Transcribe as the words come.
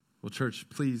Well, church,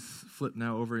 please flip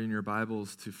now over in your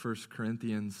Bibles to 1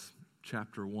 Corinthians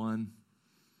chapter 1,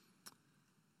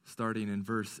 starting in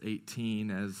verse 18,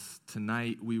 as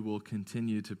tonight we will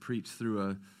continue to preach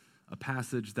through a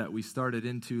passage that we started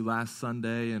into last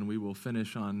Sunday and we will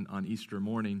finish on Easter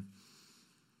morning.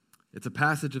 It's a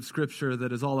passage of Scripture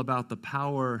that is all about the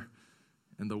power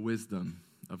and the wisdom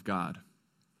of God.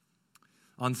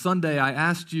 On Sunday, I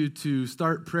asked you to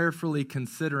start prayerfully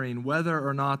considering whether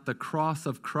or not the cross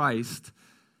of Christ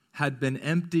had been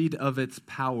emptied of its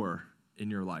power in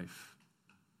your life.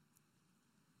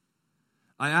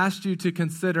 I asked you to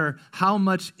consider how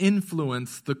much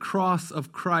influence the cross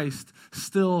of Christ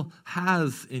still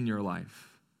has in your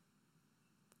life.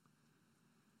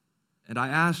 And I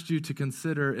asked you to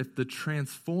consider if the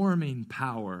transforming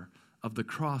power of the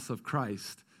cross of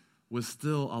Christ was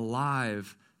still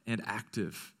alive and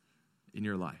active in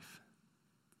your life.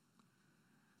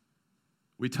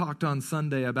 We talked on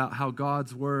Sunday about how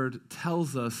God's word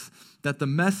tells us that the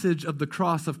message of the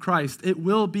cross of Christ, it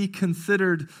will be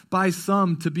considered by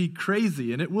some to be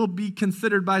crazy, and it will be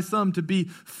considered by some to be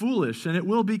foolish, and it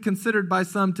will be considered by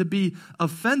some to be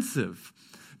offensive,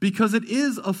 because it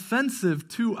is offensive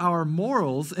to our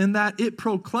morals in that it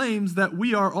proclaims that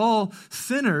we are all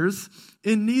sinners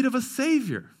in need of a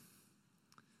Savior.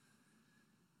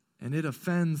 And it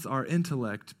offends our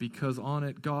intellect because on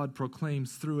it God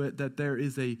proclaims through it that there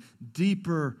is a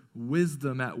deeper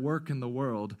wisdom at work in the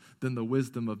world than the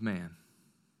wisdom of man.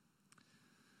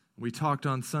 We talked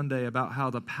on Sunday about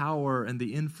how the power and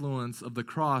the influence of the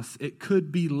cross, it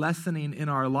could be lessening in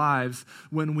our lives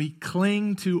when we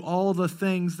cling to all the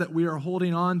things that we are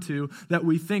holding on to that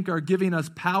we think are giving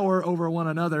us power over one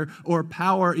another or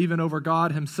power even over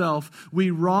God himself.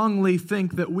 We wrongly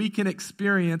think that we can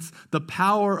experience the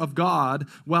power of God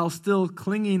while still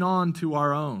clinging on to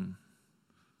our own.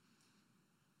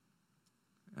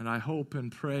 And I hope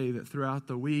and pray that throughout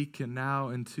the week and now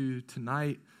into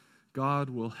tonight, God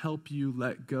will help you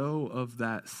let go of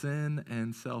that sin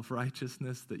and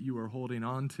self-righteousness that you are holding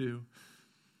on to,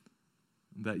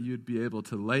 that you'd be able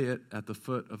to lay it at the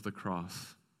foot of the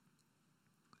cross.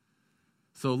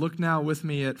 So look now with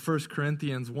me at 1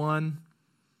 Corinthians 1,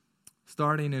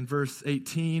 starting in verse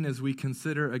 18, as we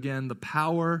consider again the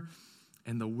power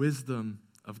and the wisdom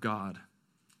of God.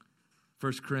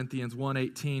 1 Corinthians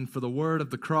 1:18, for the word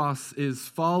of the cross is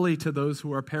folly to those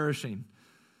who are perishing,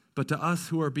 but to us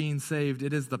who are being saved,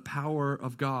 it is the power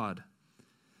of God.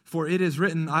 For it is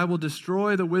written, I will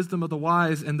destroy the wisdom of the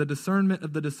wise, and the discernment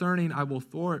of the discerning I will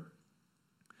thwart.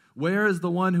 Where is the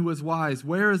one who is wise?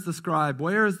 Where is the scribe?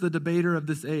 Where is the debater of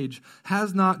this age?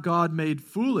 Has not God made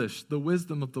foolish the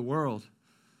wisdom of the world?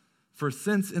 For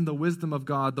since in the wisdom of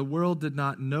God, the world did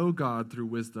not know God through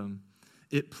wisdom,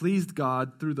 it pleased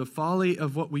God through the folly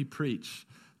of what we preach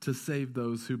to save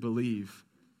those who believe.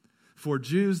 For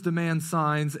Jews demand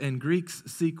signs and Greeks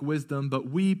seek wisdom, but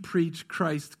we preach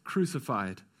Christ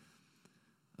crucified,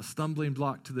 a stumbling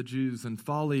block to the Jews and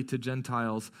folly to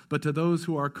Gentiles. But to those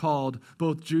who are called,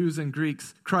 both Jews and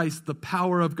Greeks, Christ, the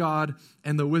power of God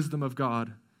and the wisdom of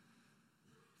God.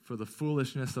 For the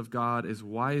foolishness of God is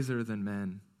wiser than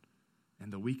men,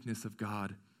 and the weakness of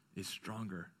God is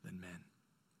stronger than men.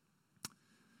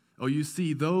 Oh, you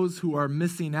see, those who are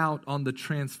missing out on the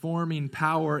transforming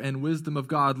power and wisdom of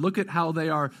God, look at how they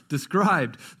are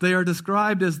described. They are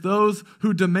described as those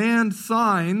who demand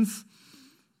signs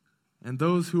and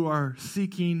those who are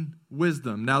seeking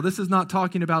wisdom. Now, this is not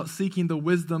talking about seeking the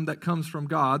wisdom that comes from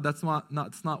God. That's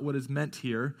not what is meant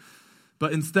here.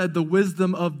 But instead, the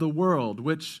wisdom of the world,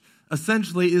 which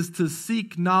essentially is to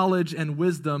seek knowledge and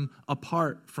wisdom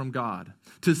apart from God.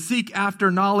 To seek after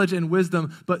knowledge and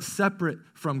wisdom, but separate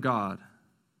from God.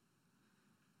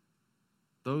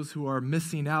 Those who are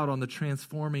missing out on the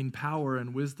transforming power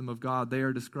and wisdom of God, they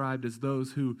are described as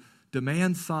those who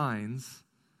demand signs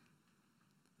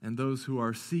and those who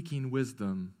are seeking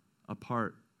wisdom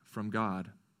apart from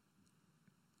God.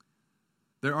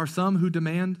 There are some who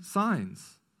demand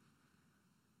signs.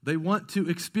 They want to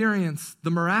experience the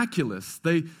miraculous.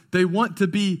 They want to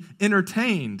be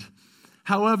entertained.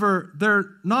 However,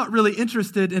 they're not really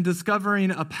interested in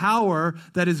discovering a power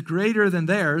that is greater than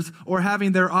theirs or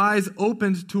having their eyes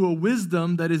opened to a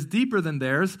wisdom that is deeper than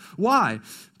theirs. Why?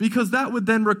 Because that would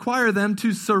then require them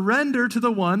to surrender to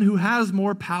the one who has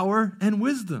more power and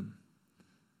wisdom.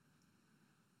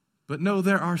 But no,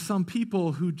 there are some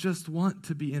people who just want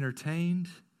to be entertained.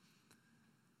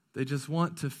 They just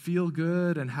want to feel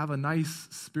good and have a nice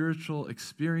spiritual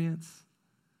experience.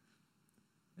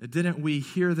 Didn't we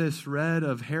hear this read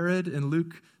of Herod in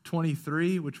Luke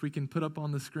 23, which we can put up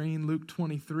on the screen, Luke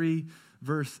 23,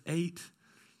 verse 8?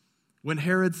 When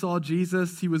Herod saw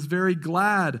Jesus, he was very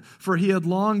glad, for he had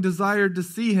long desired to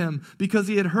see him because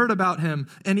he had heard about him,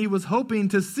 and he was hoping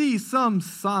to see some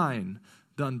sign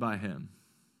done by him.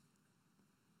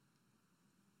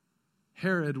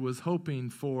 Herod was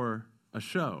hoping for a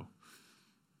show.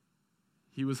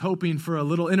 He was hoping for a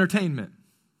little entertainment,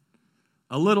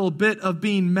 a little bit of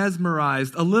being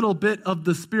mesmerized, a little bit of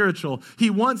the spiritual.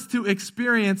 He wants to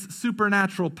experience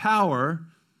supernatural power,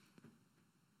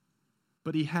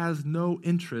 but he has no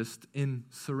interest in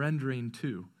surrendering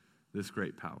to this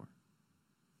great power.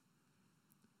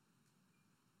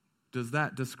 Does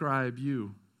that describe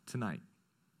you tonight?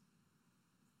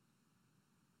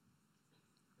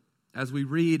 As we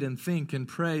read and think and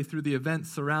pray through the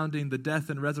events surrounding the death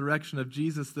and resurrection of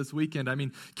Jesus this weekend,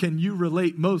 can you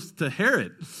relate most to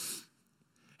Herod?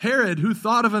 Herod, who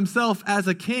thought of himself as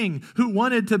a king, who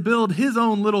wanted to build his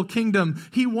own little kingdom.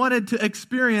 He wanted to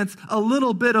experience a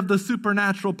little bit of the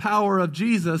supernatural power of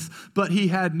Jesus, but he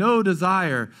had no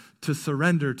desire to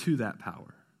surrender to that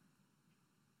power.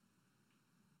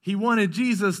 He wanted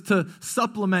Jesus to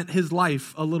supplement his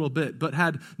life a little bit, but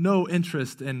had no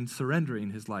interest in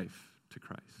surrendering his life to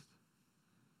Christ.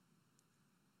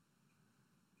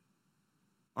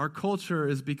 Our culture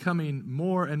is becoming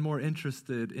more and more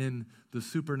interested in the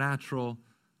supernatural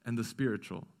and the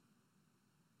spiritual.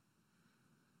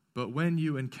 But when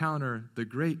you encounter the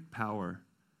great power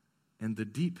and the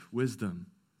deep wisdom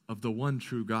of the one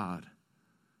true God,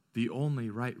 the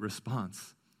only right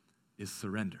response is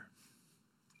surrender.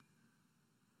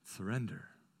 Surrender.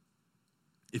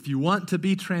 If you want to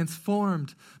be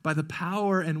transformed by the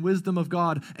power and wisdom of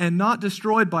God and not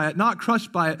destroyed by it, not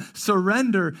crushed by it,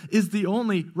 surrender is the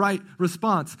only right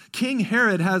response. King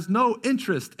Herod has no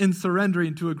interest in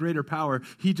surrendering to a greater power.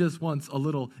 He just wants a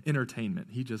little entertainment.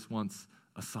 He just wants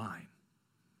a sign.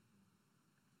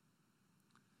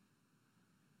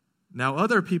 Now,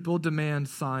 other people demand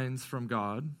signs from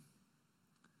God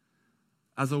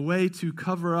as a way to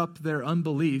cover up their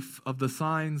unbelief of the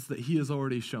signs that he has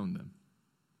already shown them.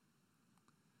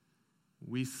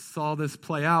 We saw this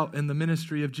play out in the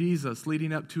ministry of Jesus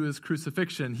leading up to his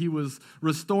crucifixion. He was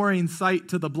restoring sight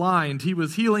to the blind. He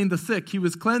was healing the sick. He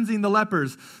was cleansing the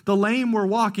lepers. The lame were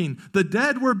walking. The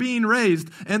dead were being raised.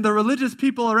 And the religious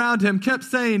people around him kept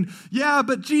saying, "Yeah,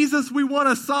 but Jesus, we want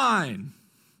a sign.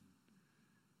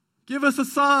 Give us a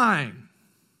sign."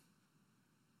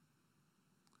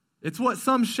 It's what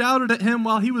some shouted at him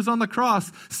while he was on the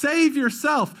cross. "Save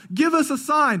yourself. Give us a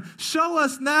sign. Show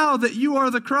us now that you are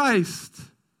the Christ.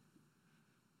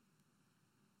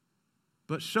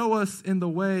 But show us in the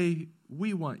way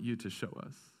we want you to show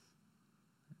us."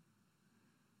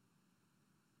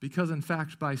 Because in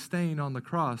fact, by staying on the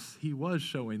cross, he was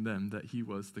showing them that he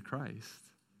was the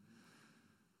Christ.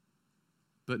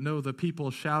 But no, the people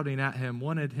shouting at him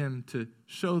wanted him to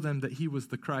show them that he was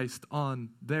the Christ on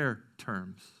their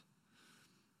terms.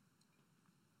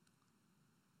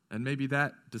 And maybe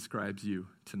that describes you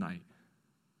tonight.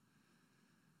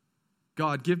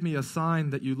 God, give me a sign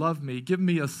that you love me. Give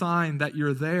me a sign that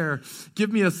you're there.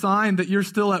 Give me a sign that you're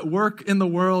still at work in the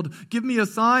world. Give me a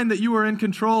sign that you are in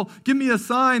control. Give me a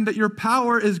sign that your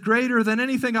power is greater than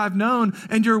anything I've known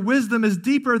and your wisdom is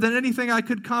deeper than anything I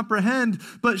could comprehend.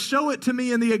 But show it to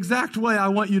me in the exact way I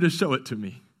want you to show it to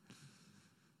me.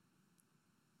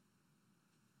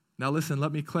 Now listen,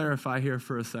 let me clarify here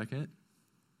for a second.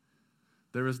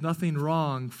 There's nothing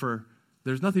wrong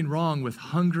with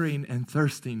hungering and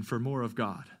thirsting for more of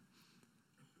God.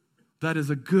 That is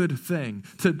a good thing.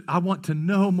 I want to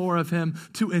know more of him,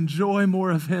 to enjoy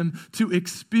more of him, to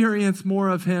experience more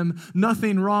of him.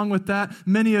 Nothing wrong with that.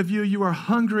 Many of you are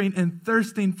hungering and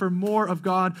thirsting for more of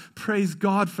God. Praise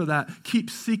God for that. Keep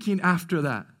seeking after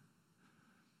that.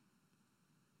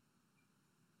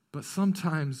 But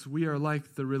sometimes we are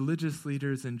like the religious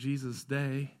leaders in Jesus'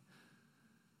 day,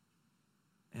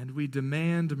 and we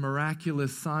demand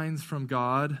miraculous signs from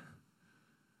God,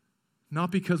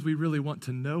 not because we really want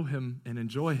to know him and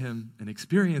enjoy him and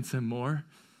experience him more,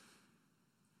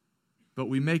 but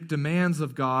we make demands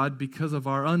of God because of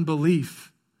our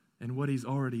unbelief in what he's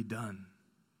already done.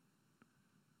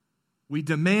 We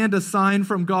demand a sign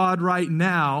from God right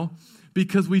now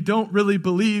because we don't really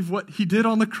believe what he did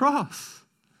on the cross.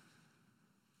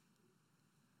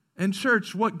 And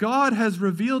church, what God has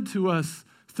revealed to us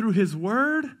through his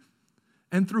word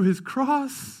and through his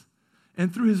cross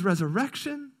and through his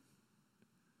resurrection,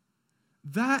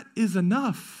 that is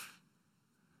enough.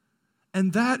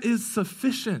 And that is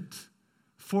sufficient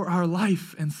for our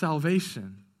life and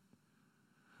salvation.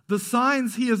 The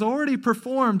signs he has already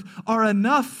performed are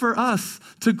enough for us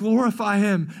to glorify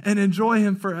him and enjoy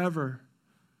him forever.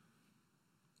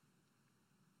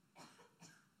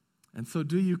 And so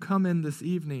do you come in this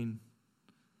evening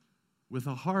with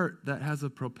a heart that has a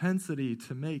propensity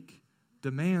to make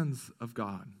demands of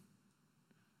God?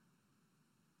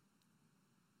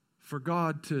 For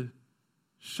God to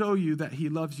show you that he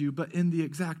loves you, but in the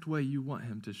exact way you want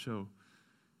him to show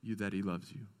you that he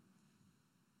loves you.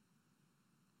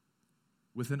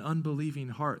 With an unbelieving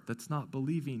heart that's not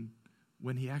believing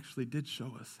when he actually did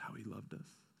show us how he loved us.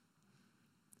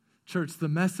 Church, the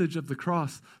message of the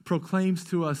cross proclaims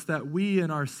to us that we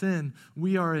in our sin,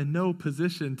 we are in no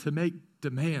position to make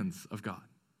demands of God.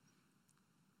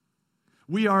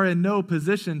 We are in no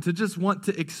position to just want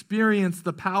to experience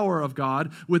the power of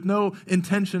God with no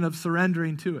intention of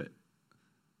surrendering to it.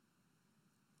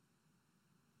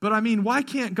 But I mean, why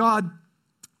can't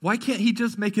he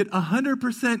just make it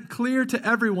 100% clear to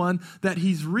everyone that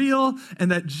he's real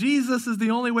and that Jesus is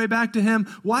the only way back to him?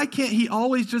 Why can't he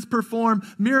always just perform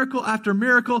miracle after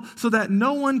miracle so that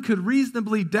no one could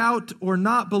reasonably doubt or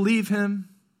not believe him?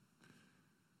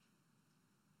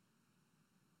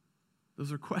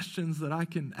 Those are questions that I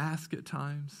can ask at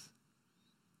times.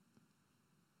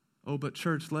 Oh, but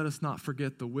church, let us not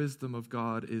forget the wisdom of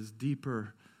God is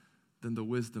deeper than the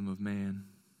wisdom of man.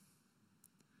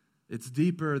 It's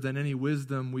deeper than any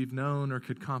wisdom we've known or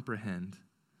could comprehend.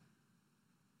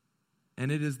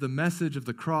 And it is the message of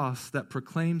the cross that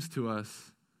proclaims to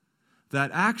us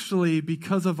that actually,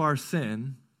 because of our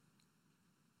sin,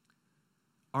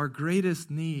 our greatest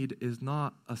need is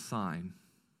not a sign.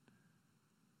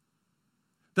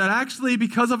 That actually,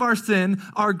 because of our sin,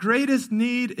 our greatest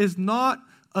need is not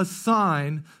a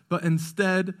sign, but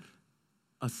instead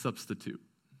a substitute.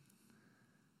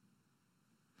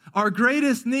 Our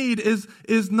greatest need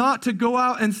is not to go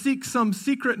out and seek some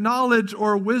secret knowledge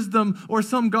or wisdom or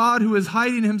some God who is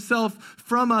hiding himself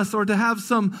from us or to have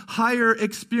some higher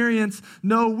experience.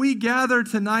 No, we gather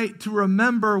tonight to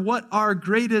remember what our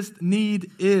greatest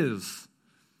need is.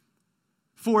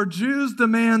 For Jews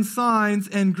demand signs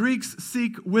and Greeks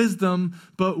seek wisdom,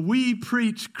 but we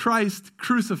preach Christ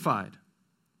crucified.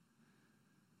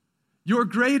 Your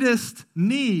greatest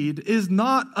need is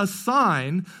not a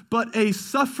sign, but a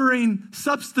suffering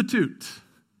substitute.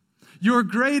 Your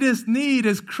greatest need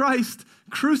is Christ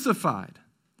crucified.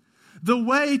 The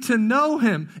way to know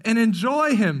him and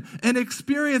enjoy him and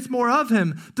experience more of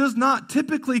him does not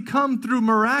typically come through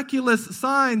miraculous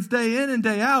signs day in and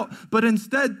day out, but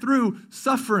instead through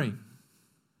suffering.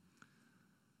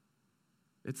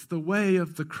 It's the way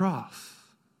of the cross.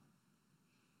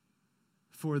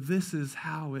 For this is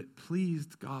how it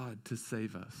pleased God to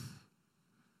save us.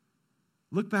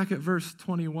 Look back at verse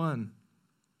 21.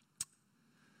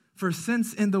 For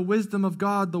since in the wisdom of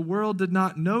God the world did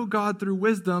not know God through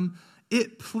wisdom,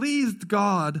 it pleased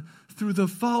God through the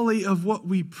folly of what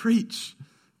we preach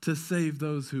to save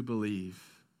those who believe.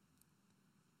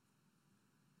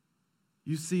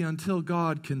 You see, until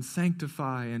God can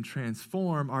sanctify and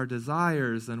transform our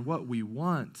desires and what we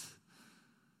want,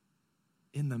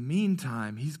 in the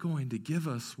meantime, he's going to give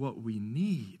us what we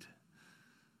need.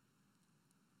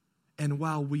 And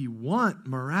while we want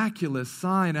miraculous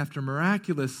sign after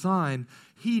miraculous sign,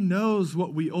 he knows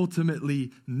what we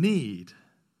ultimately need.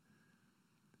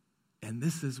 And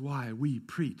this is why we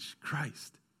preach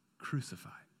Christ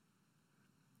crucified.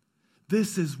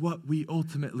 This is what we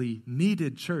ultimately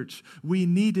needed, church. We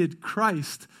needed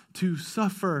Christ to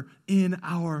suffer in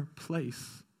our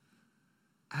place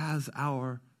as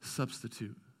our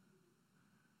substitute.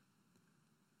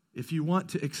 If you want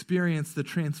to experience the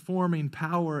transforming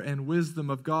power and wisdom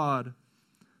of God,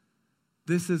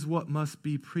 this is what must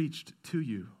be preached to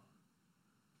you.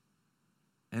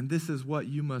 And this is what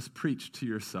you must preach to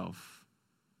yourself.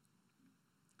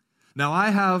 Now, I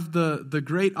have the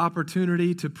great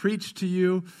opportunity to preach to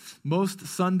you most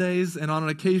Sundays and on an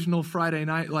occasional Friday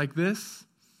night like this.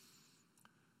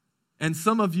 And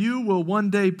some of you will one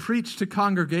day preach to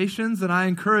congregations, and I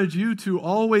encourage you to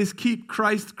always keep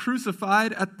Christ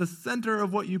crucified at the center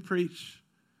of what you preach.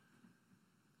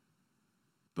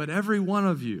 But every one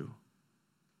of you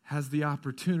has the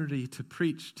opportunity to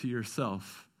preach to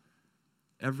yourself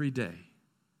every day.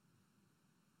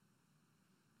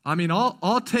 I mean,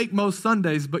 I'll take most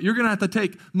Sundays, but you're going to have to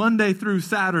take Monday through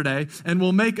Saturday, and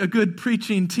we'll make a good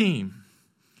preaching team.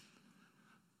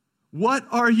 What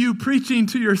are you preaching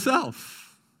to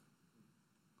yourself?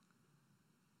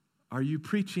 Are you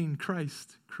preaching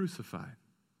Christ crucified?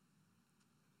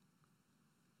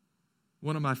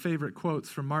 One of my favorite quotes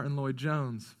from Martin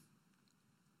Lloyd-Jones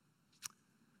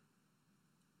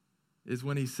is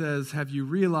when he says, "Have you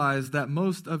realized that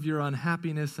most of your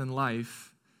unhappiness in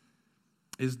life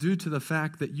is due to the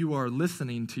fact that you are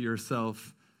listening to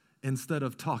yourself instead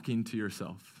of talking to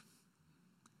yourself?"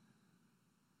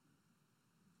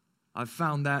 I've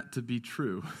found that to be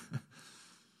true.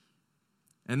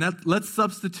 And let's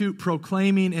substitute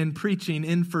proclaiming and preaching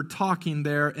in for talking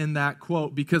there in that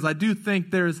quote, because I do think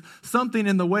there's something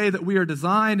in the way that we are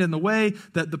designed, in the way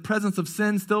that the presence of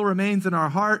sin still remains in our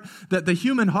heart, that the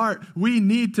human heart, we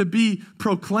need to be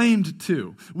proclaimed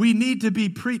to. We need to be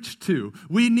preached to.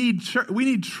 We need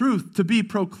truth to be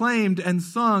proclaimed and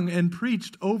sung and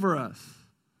preached over us.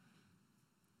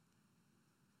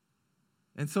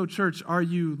 And so, church, are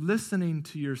you listening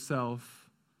to yourself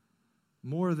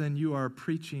more than you are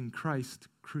preaching Christ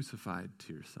crucified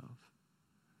to yourself?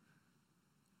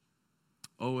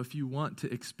 Oh, if you want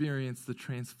to experience the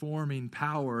transforming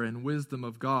power and wisdom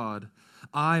of God,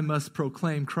 I must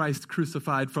proclaim Christ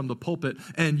crucified from the pulpit,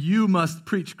 and you must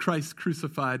preach Christ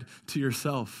crucified to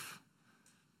yourself.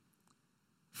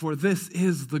 For this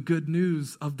is the good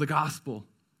news of the gospel,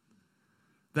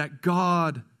 that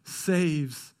God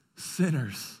saves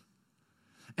sinners,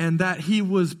 and that he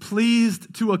was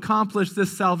pleased to accomplish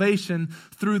this salvation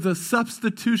through the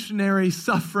substitutionary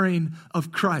suffering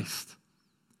of Christ.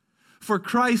 For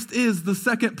Christ is the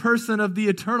second person of the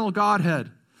eternal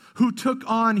Godhead, who took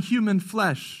on human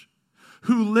flesh,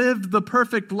 who lived the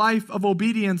perfect life of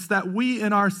obedience that we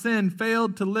in our sin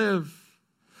failed to live,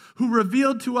 who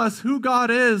revealed to us who God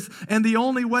is and the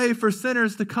only way for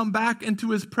sinners to come back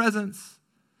into his presence,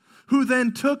 who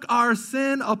then took our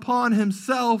sin upon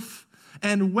himself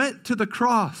and went to the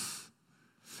cross.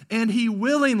 And he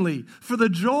willingly, for the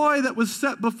joy that was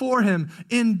set before him,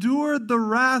 endured the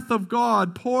wrath of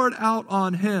God poured out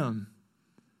on him.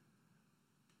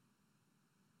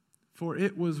 For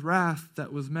it was wrath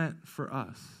that was meant for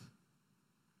us.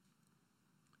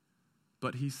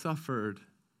 But he suffered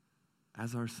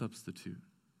as our substitute.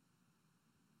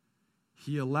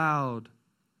 He allowed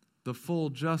the full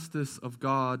justice of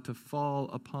God to fall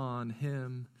upon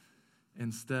him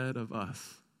instead of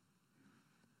us,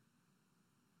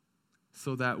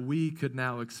 so that we could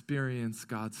now experience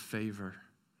God's favor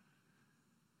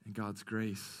and God's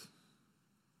grace.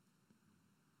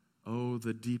 Oh,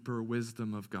 the deeper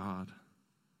wisdom of God.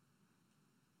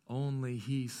 Only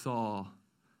he saw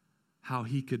how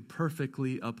he could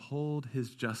perfectly uphold his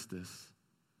justice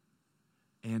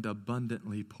and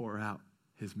abundantly pour out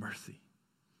his mercy.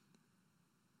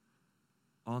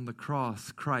 On the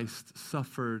cross, Christ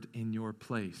suffered in your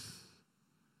place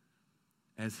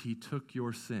as he took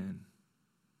your sin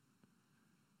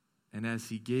and as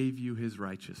he gave you his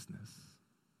righteousness.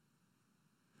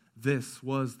 This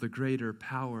was the greater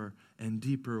power and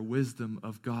deeper wisdom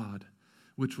of God,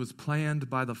 which was planned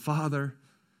by the Father,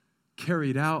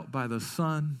 carried out by the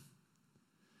Son,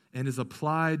 and is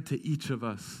applied to each of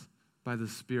us by the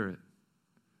Spirit.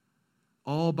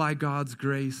 All by God's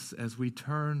grace as we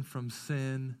turn from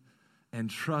sin and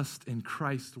trust in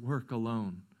Christ's work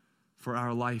alone for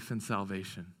our life and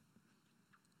salvation.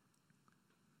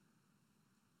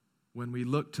 When we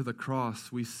look to the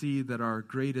cross, we see that our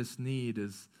greatest need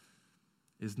is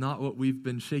not what we've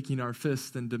been shaking our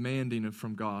fist and demanding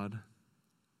from God.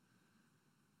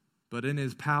 But in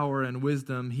his power and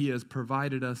wisdom, he has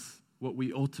provided us what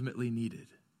we ultimately needed: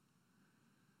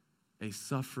 a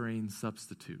suffering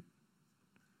substitute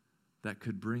that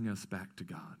could bring us back to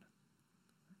God.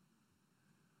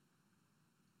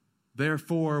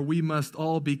 Therefore, we must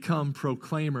all become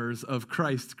proclaimers of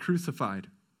Christ crucified.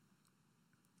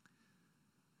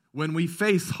 When we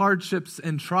face hardships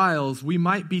and trials, we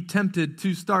might be tempted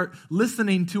to start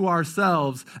listening to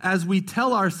ourselves as we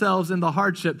tell ourselves in the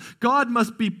hardship, God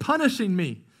must be punishing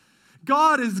me.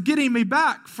 God is getting me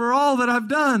back for all that I've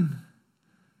done.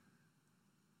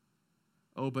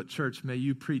 Oh, but church, may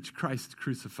you preach Christ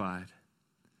crucified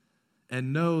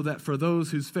and know that for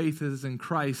those whose faith is in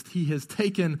Christ, he has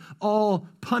taken all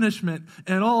punishment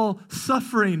and all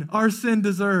suffering our sin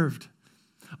deserved.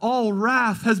 All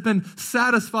wrath has been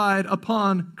satisfied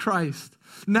upon Christ.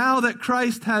 Now that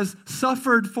Christ has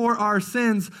suffered for our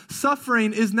sins,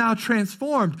 suffering is now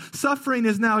transformed. Suffering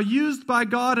is now used by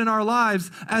God in our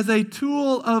lives as a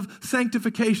tool of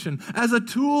sanctification, as a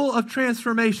tool of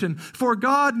transformation. For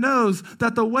God knows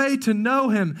that the way to know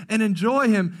him and enjoy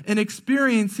him and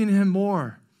experiencing him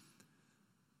more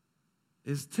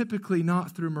is typically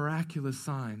not through miraculous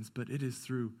signs, but it is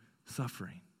through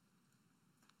suffering.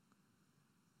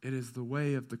 It is the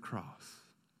way of the cross.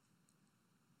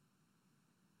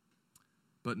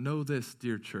 But know this,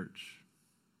 dear church.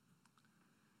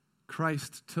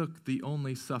 Christ took the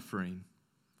only suffering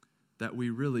that we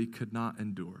really could not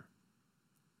endure.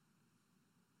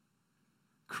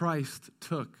 Christ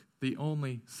took the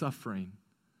only suffering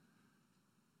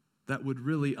that would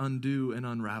really undo and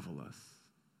unravel us,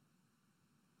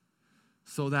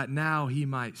 so that now he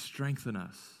might strengthen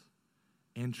us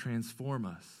and transform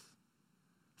us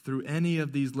through any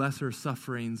of these lesser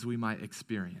sufferings we might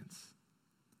experience.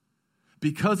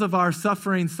 Because of our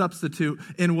suffering substitute,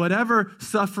 in whatever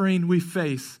suffering we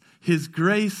face, his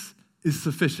grace is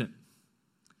sufficient,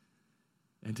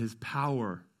 and his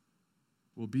power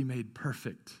will be made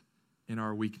perfect in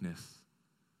our weakness.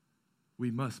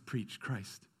 We must preach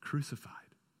Christ crucified.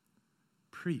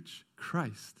 Preach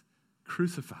Christ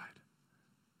crucified.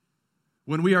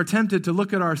 When we are tempted to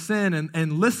look at our sin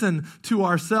and listen to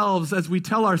ourselves as we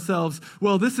tell ourselves,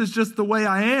 well, this is just the way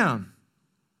I am.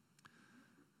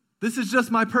 This is just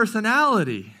my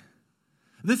personality.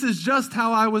 This is just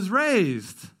how I was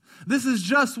raised. This is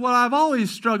just what I've always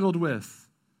struggled with.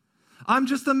 I'm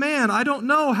just a man. I don't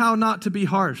know how not to be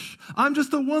harsh. I'm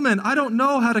just a woman. I don't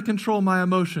know how to control my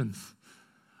emotions.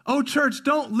 Oh, church,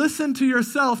 don't listen to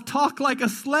yourself talk like a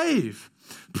slave.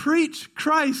 Preach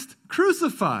Christ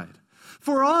crucified.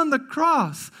 For on the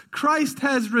cross, Christ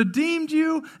has redeemed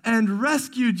you and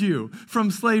rescued you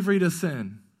from slavery to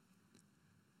sin.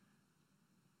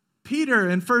 Peter,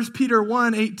 in 1 Peter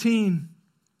 1:18,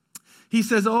 he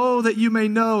says, oh, that you may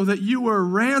know that you were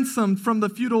ransomed from the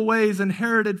futile ways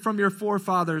inherited from your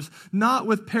forefathers, not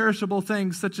with perishable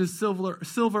things such as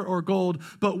silver or gold,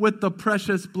 but with the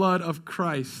precious blood of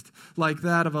Christ, like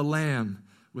that of a lamb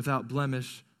without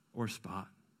blemish or spot.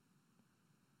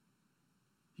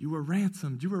 You were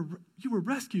ransomed, you were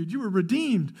rescued, you were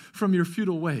redeemed from your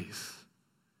futile ways.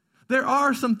 There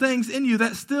are some things in you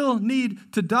that still need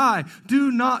to die. Do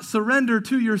not surrender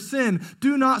to your sin.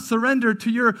 Do not surrender to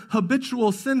your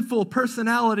habitual sinful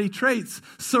personality traits.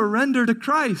 Surrender to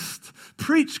Christ.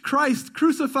 Preach Christ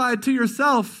crucified to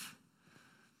yourself.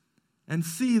 And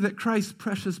see that Christ's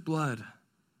precious blood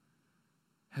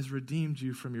has redeemed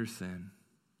you from your sin.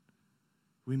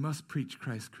 We must preach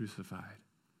Christ crucified.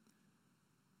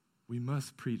 We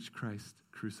must preach Christ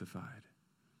crucified.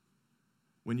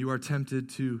 When you are tempted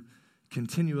to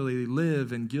continually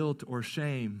live in guilt or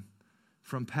shame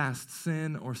from past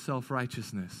sin or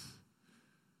self-righteousness,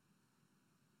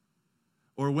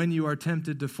 or when you are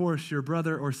tempted to force your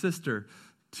brother or sister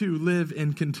to live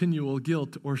in continual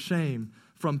guilt or shame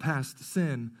from past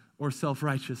sin or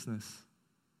self-righteousness,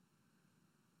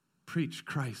 preach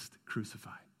Christ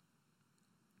crucified.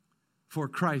 For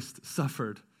Christ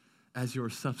suffered as your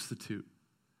substitute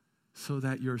so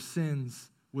that your sins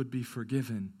would be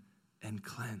forgiven and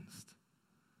cleansed.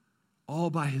 All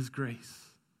by his grace.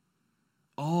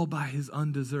 All by his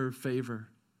undeserved favor.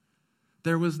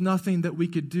 There was nothing that we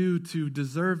could do to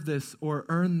deserve this or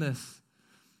earn this.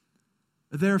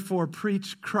 Therefore,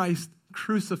 preach Christ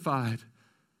crucified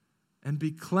and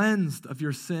be cleansed of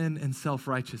your sin and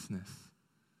self-righteousness.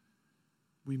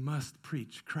 We must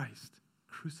preach Christ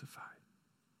crucified.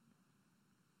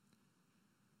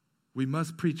 We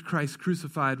must preach Christ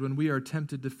crucified when we are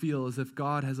tempted to feel as if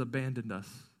God has abandoned us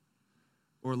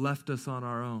or left us on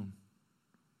our own.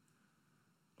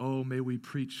 Oh, may we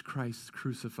preach Christ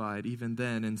crucified even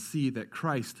then and see that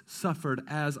Christ suffered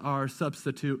as our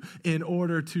substitute in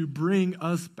order to bring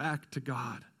us back to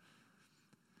God.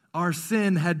 Our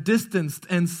sin had distanced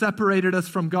and separated us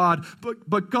from God,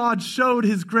 but God showed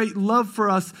his great love for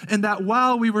us, and that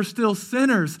while we were still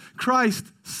sinners, Christ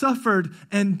suffered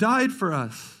and died for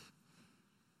us.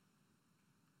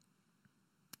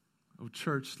 Oh,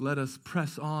 church, let us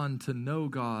press on to know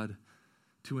God,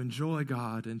 to enjoy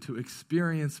God, and to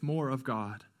experience more of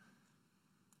God.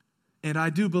 And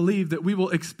I do believe that we will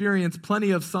experience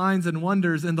plenty of signs and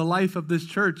wonders in the life of this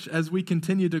church as we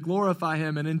continue to glorify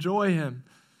him and enjoy him.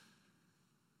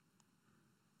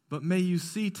 But may you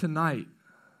see tonight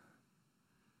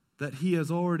that he has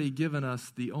already given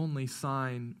us the only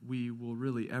sign we will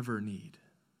really ever need.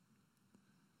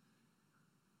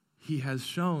 He has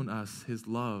shown us his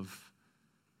love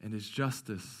and his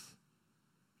justice,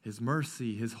 his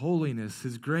mercy, his holiness,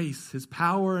 his grace, his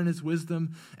power, and his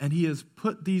wisdom, and he has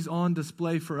put these on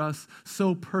display for us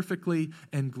so perfectly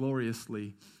and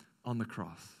gloriously on the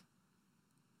cross.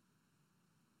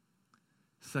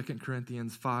 2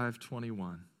 Corinthians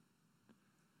 5:21.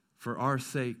 For our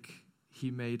sake he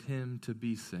made him to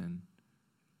be sin,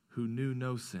 who knew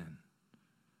no sin,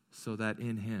 so that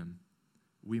in him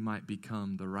we might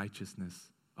become the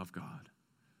righteousness of God.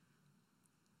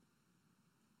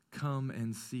 Come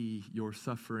and see your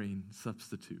suffering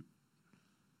substitute.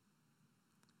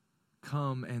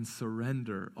 Come and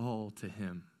surrender all to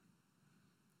him.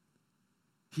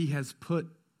 He has put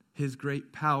his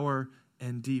great power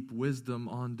and deep wisdom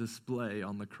on display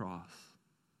on the cross.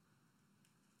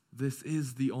 This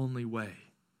is the only way.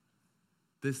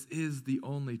 This is the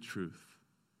only truth.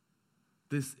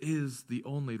 This is the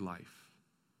only life.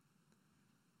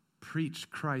 preach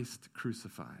Christ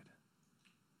crucified.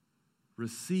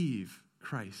 Receive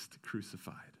Christ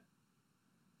crucified.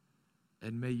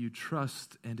 And may you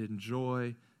trust and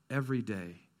enjoy every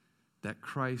day that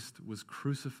Christ was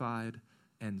crucified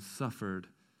and suffered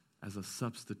as a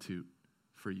substitute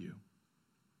for you.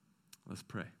 Let's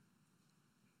pray.